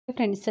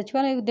Friends,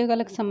 సచివాలయ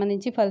ఉద్యోగాలకు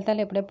సంబంధించి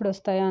ఫలితాలు ఎప్పుడెప్పుడు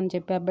వస్తాయా అని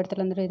చెప్పి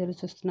అభ్యర్థులందరూ ఎదురు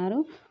చూస్తున్నారు.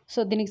 సో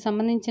దీనికి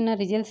సంబంధించిన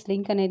రిజల్ట్స్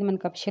లింక్ అనేది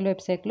మనకు అఫీషియల్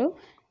వెబ్సైట్లో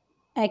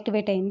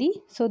యాక్టివేట్ అయింది.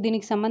 సో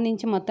దీనికి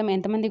సంబంధించి మొత్తం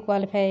ఎంతమంది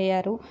క్వాలిఫై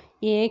అయ్యారు,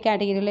 ఏ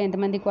కేటగిరీలో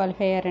ఎంతమంది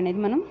క్వాలిఫై అయ్యారు అనేది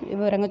మనం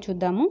వివరంగా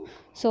చూద్దాము.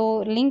 సో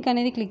లింక్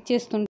అనేది క్లిక్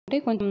చేస్తుంటే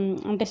కొంచెం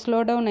స్లో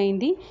డౌన్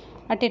అయింది.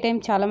 అట్ ఏ టైం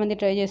చాలామంది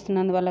ట్రై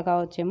చేస్తున్నందువల్ల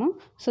కావచ్చేమో.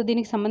 సో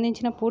దీనికి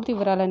సంబంధించిన పూర్తి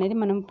వివరాలు అనేది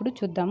మనం ఇప్పుడు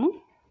చూద్దాము.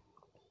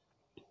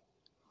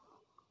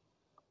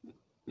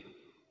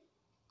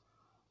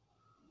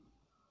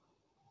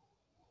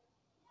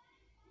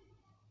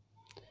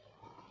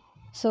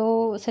 సో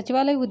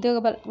సచివాలయ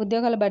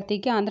ఉద్యోగాల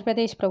భర్తీకి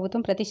ఆంధ్రప్రదేశ్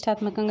ప్రభుత్వం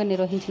ప్రతిష్టాత్మకంగా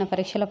నిర్వహించిన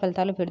పరీక్షల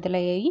ఫలితాలు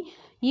విడుదలయ్యాయి.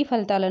 ఈ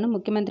ఫలితాలను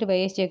ముఖ్యమంత్రి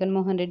వైఎస్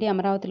జగన్మోహన్ రెడ్డి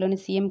అమరావతిలోని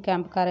సీఎం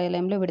క్యాంపు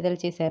కార్యాలయంలో విడుదల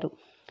చేశారు.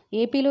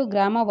 ఏపీలో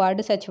గ్రామ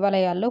వార్డు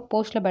సచివాలయాల్లో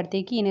పోస్టుల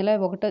భర్తీకి ఈ నెల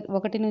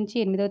 1 నుంచి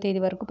 8వ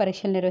తేదీ వరకు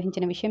పరీక్షలు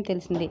నిర్వహించిన విషయం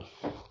తెలిసిందే.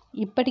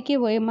 ఇప్పటికే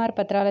ఓఎంఆర్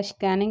పత్రాల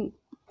స్కానింగ్,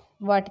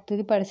 వాటి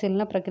తుది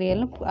పరిశీలన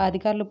ప్రక్రియలను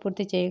అధికారులు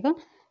పూర్తి చేయగా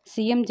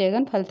సీఎం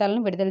జగన్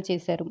ఫలితాలను విడుదల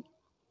చేశారు.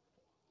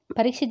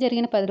 పరీక్ష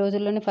జరిగిన 10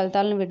 రోజుల్లోనే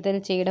ఫలితాలను విడుదల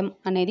చేయడం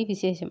అనేది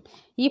విశేషం.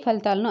 ఈ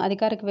ఫలితాలను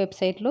అధికారిక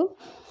వెబ్సైట్లో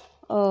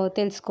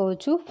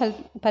తెలుసుకోవచ్చు.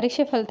 పరీక్ష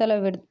ఫలితాల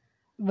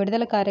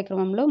విడుదల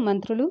కార్యక్రమంలో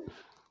మంత్రులు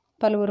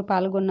పలువురు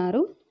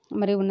పాల్గొన్నారు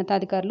మరియు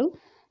ఉన్నతాధికారులు.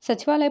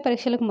 సచివాలయ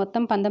పరీక్షలకు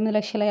మొత్తం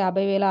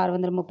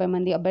 19,50,630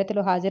 మంది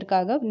అభ్యర్థులు హాజరు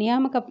కాగా,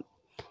 నియామక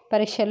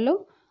పరీక్షల్లో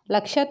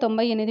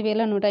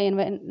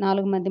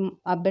 1,98,184 మంది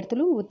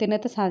అభ్యర్థులు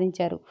ఉత్తీర్ణత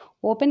సాధించారు.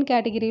 ఓపెన్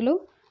కేటగిరీలో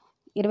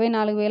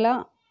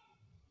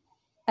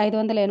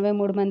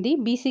 24,583 మంది,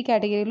 బీసీ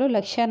కేటగిరీలో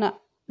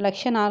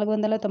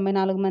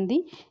 1,04,494 మంది,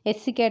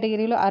 ఎస్సీ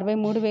కేటగిరీలో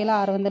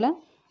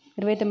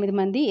 63,629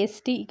 మంది,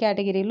 ఎస్టీ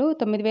కేటగిరీలో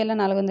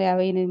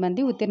 9,458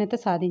 మంది ఉత్తీర్ణత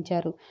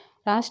సాధించారు.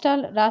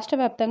 రాష్ట్ర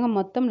వ్యాప్తంగా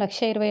మొత్తం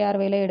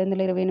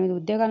 1,26,728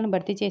 ఉద్యోగాలను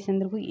భర్తీ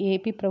చేసేందుకు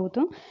ఏపీ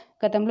ప్రభుత్వం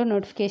గతంలో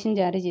నోటిఫికేషన్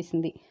జారీ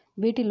చేసింది.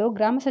 వీటిలో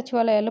గ్రామ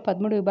సచివాలయాల్లో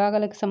 13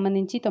 విభాగాలకు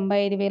సంబంధించి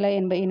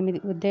 95,088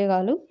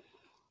 ఉద్యోగాలు,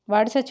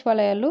 వార్డు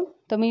సచివాలయాల్లో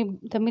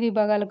 9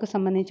 విభాగాలకు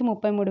సంబంధించి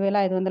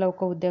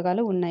 33,501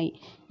 ఉద్యోగాలు ఉన్నాయి.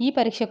 ఈ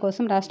పరీక్ష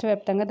కోసం రాష్ట్ర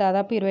వ్యాప్తంగా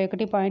దాదాపు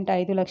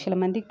 21.5 లక్షల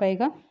మందికి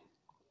పైగా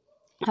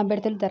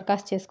అభ్యర్థులు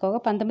దరఖాస్తు చేసుకోగా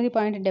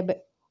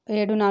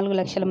 19.74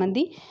 లక్షల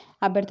మంది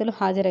అభ్యర్థులు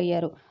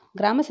హాజరయ్యారు.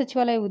 గ్రామ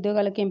సచివాలయ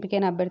ఉద్యోగాలకు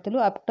ఎంపికైన అభ్యర్థులు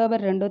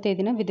అక్టోబర్ 2వ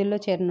తేదీన విధుల్లో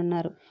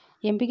చేరనున్నారు.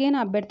 ఎంపికైన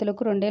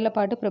అభ్యర్థులకు 2 ఏళ్ల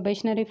పాటు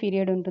ప్రొబేషనరీ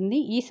పీరియడ్ ఉంటుంది.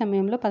 ఈ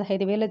సమయంలో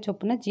 15,000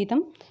 చొప్పున జీతం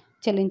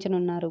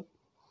చెల్లించనున్నారు.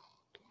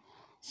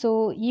 సో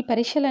ఈ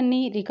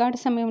పరీక్షలన్నీ రికార్డు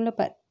సమయంలో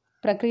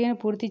ప్రక్రియను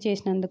పూర్తి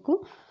చేసినందుకు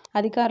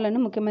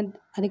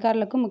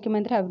అధికారులకు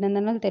ముఖ్యమంత్రి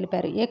అభినందనలు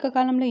తెలిపారు.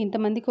 ఏకకాలంలో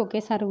ఇంతమందికి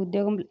ఒకేసారి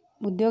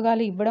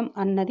ఉద్యోగాలు ఇవ్వడం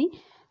అన్నది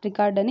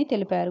రికార్డు అని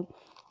తెలిపారు.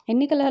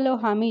 ఎన్నికలలో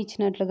హామీ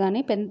ఇచ్చినట్లుగానే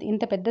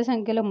ఇంత పెద్ద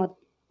సంఖ్యలో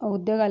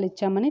ఉద్యోగాలు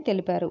ఇచ్చామని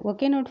తెలిపారు.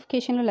 ఒకే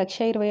నోటిఫికేషన్లో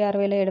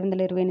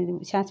 1,26,728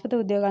 శాశ్వత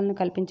ఉద్యోగాలను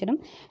కల్పించడం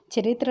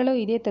చరిత్రలో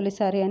ఇదే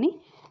తొలిసారి అని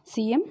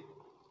సీఎం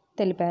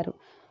తెలిపారు.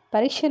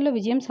 పరీక్షల్లో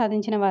విజయం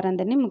సాధించిన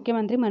వారందరినీ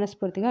ముఖ్యమంత్రి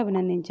మనస్ఫూర్తిగా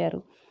అభినందించారు.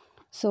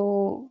 సో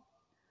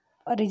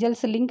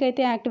రిజల్ట్స్ లింక్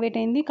అయితే యాక్టివేట్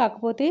అయింది.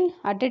 కాకపోతే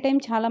అట్ ఏ టైం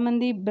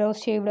చాలామంది బ్రౌజ్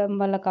చేయడం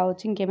వల్ల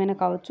కావచ్చు, ఇంకేమైనా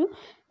కావచ్చు,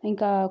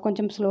 ఇంకా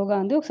కొంచెం స్లోగా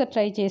ఉంది. ఒకసారి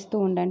ట్రై చేస్తూ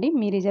ఉండండి,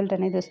 మీ రిజల్ట్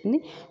అనేది వస్తుంది.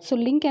 సో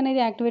లింక్ అనేది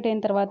యాక్టివేట్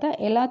అయిన తర్వాత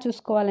ఎలా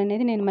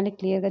చూసుకోవాలనేది నేను మళ్ళీ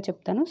క్లియర్గా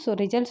చెప్తాను. సో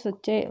రిజల్ట్స్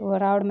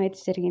రావడం అయితే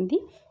జరిగింది.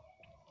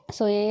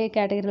 సో ఏ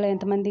కేటగిరీలో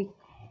ఎంతమంది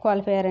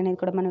క్వాలిఫై అయ్యారు అనేది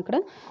కూడా మనం ఇక్కడ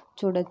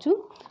చూడొచ్చు.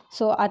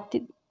 సో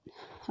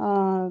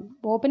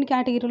ఓపెన్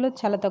కేటగిరీలో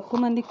చాలా తక్కువ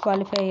మంది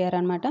క్వాలిఫై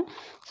అయ్యారనమాట.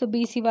 సో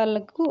బీసీ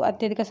వాళ్ళకు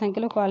అత్యధిక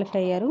సంఖ్యలో క్వాలిఫై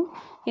అయ్యారు.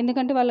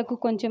 ఎందుకంటే వాళ్ళకు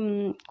కొంచెం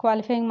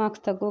క్వాలిఫైయింగ్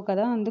మార్క్స్ తక్కువ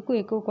కదా, అందుకు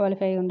ఎక్కువ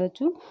క్వాలిఫై అయ్యి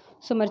ఉండొచ్చు.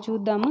 సో మరి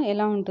చూద్దాము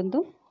ఎలా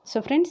ఉంటుందో. సో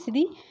ఫ్రెండ్స్,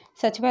 ఇది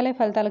సచివాలయ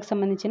ఫలితాలకు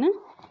సంబంధించిన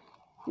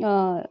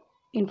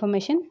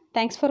information.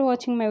 Thanks for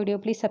watching my video.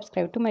 Please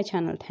subscribe to my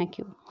channel. Thank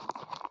you.